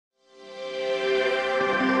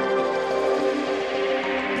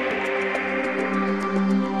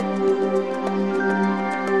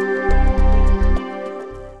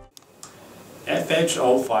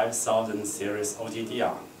FHO5000 series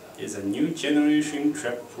OTDR is a new generation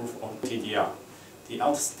trap-proof OTDR. The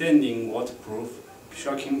outstanding waterproof,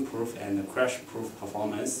 shocking-proof, and crash-proof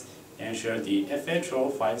performance ensure the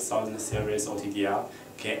FHO5000 series OTDR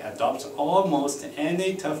can adopt almost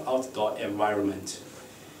any tough outdoor environment.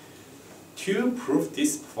 To prove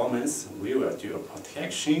this performance, we will do a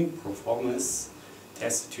protection performance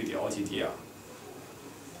test to the OTDR.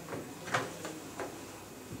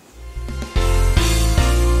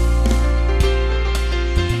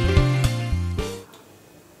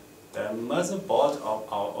 The motherboard of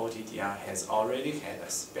our OTDR has already had a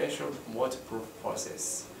special waterproof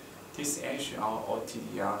process. This ensures our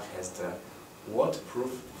OTDR has the waterproof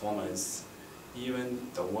performance even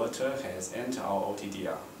the water has entered our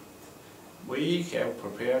OTDR. We have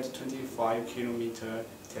prepared 25 km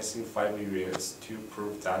testing fiber reels to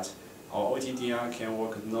prove that our OTDR can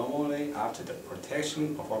work normally after the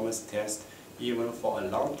protection performance test even for a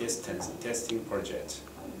long distance testing project.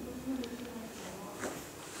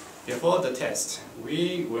 Before the test,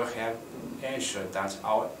 we will have ensured that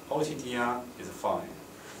our OTDR is fine.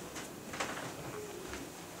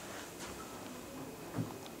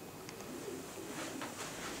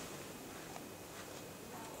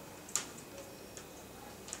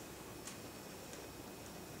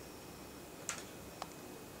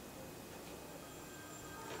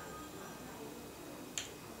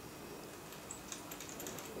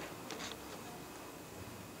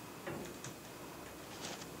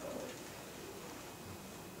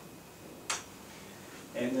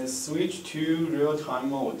 And switch to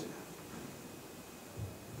real-time mode.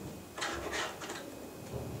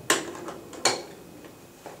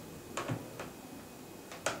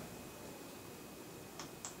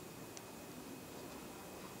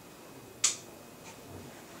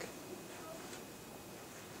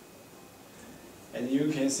 And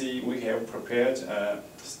you can see we have prepared a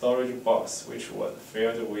storage box which was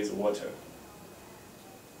filled with water.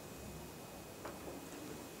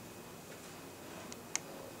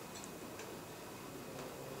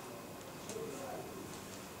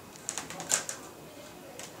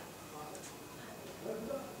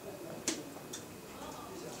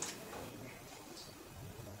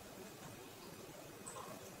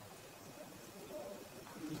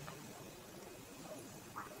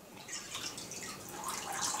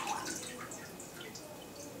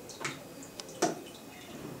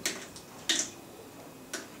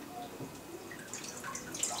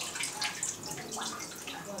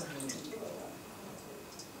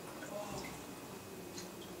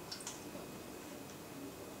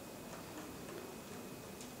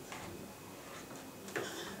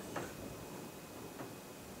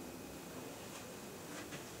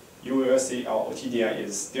 You will see our OTDR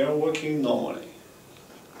is still working normally.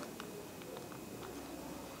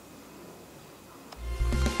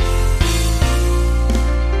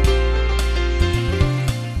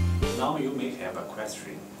 Now you may have a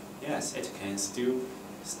question. Yes, it can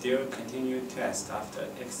still continue test after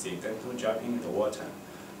accidental jumping in the water.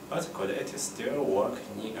 But could it still work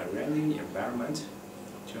in a raining environment?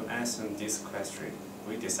 To answer this question,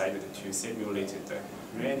 we decided to simulate the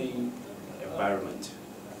raining environment.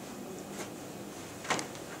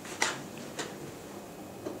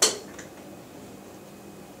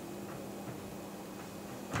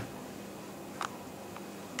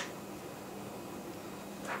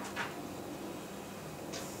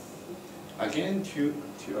 Again, to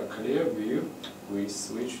a clear view, we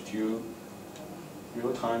switch to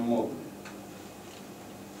real-time mode.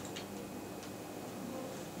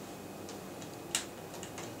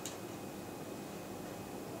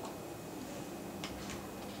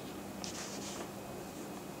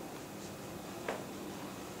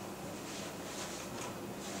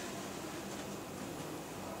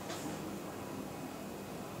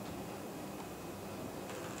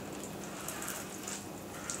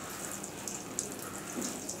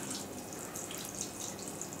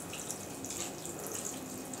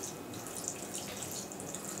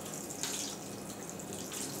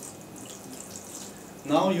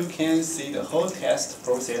 Now you can see the whole test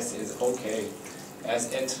process is okay,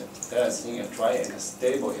 as it does in a dry and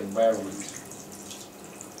stable environment.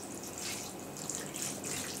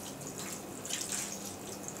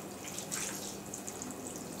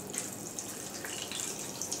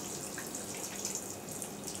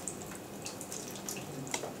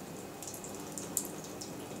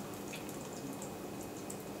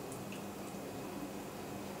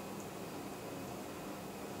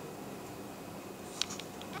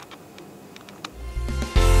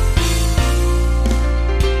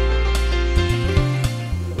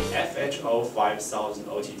 FHO5000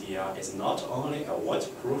 OTDR is not only a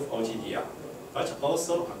waterproof OTDR, but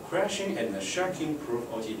also a crashing and a shocking proof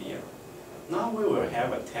OTDR. Now we will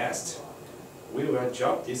have a test. We will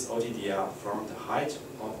drop this OTDR from the height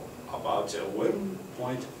of about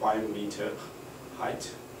 1.5 meter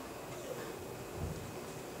height.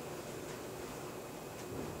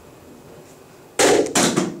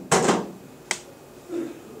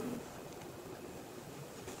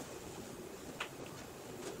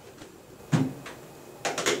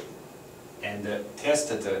 And test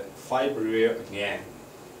the fiber rail again.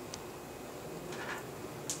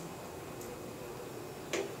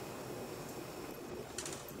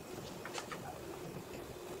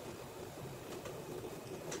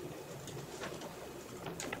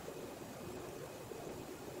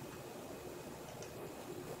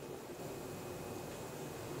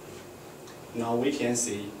 Now we can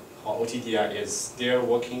see how OTDR is still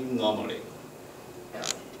working normally.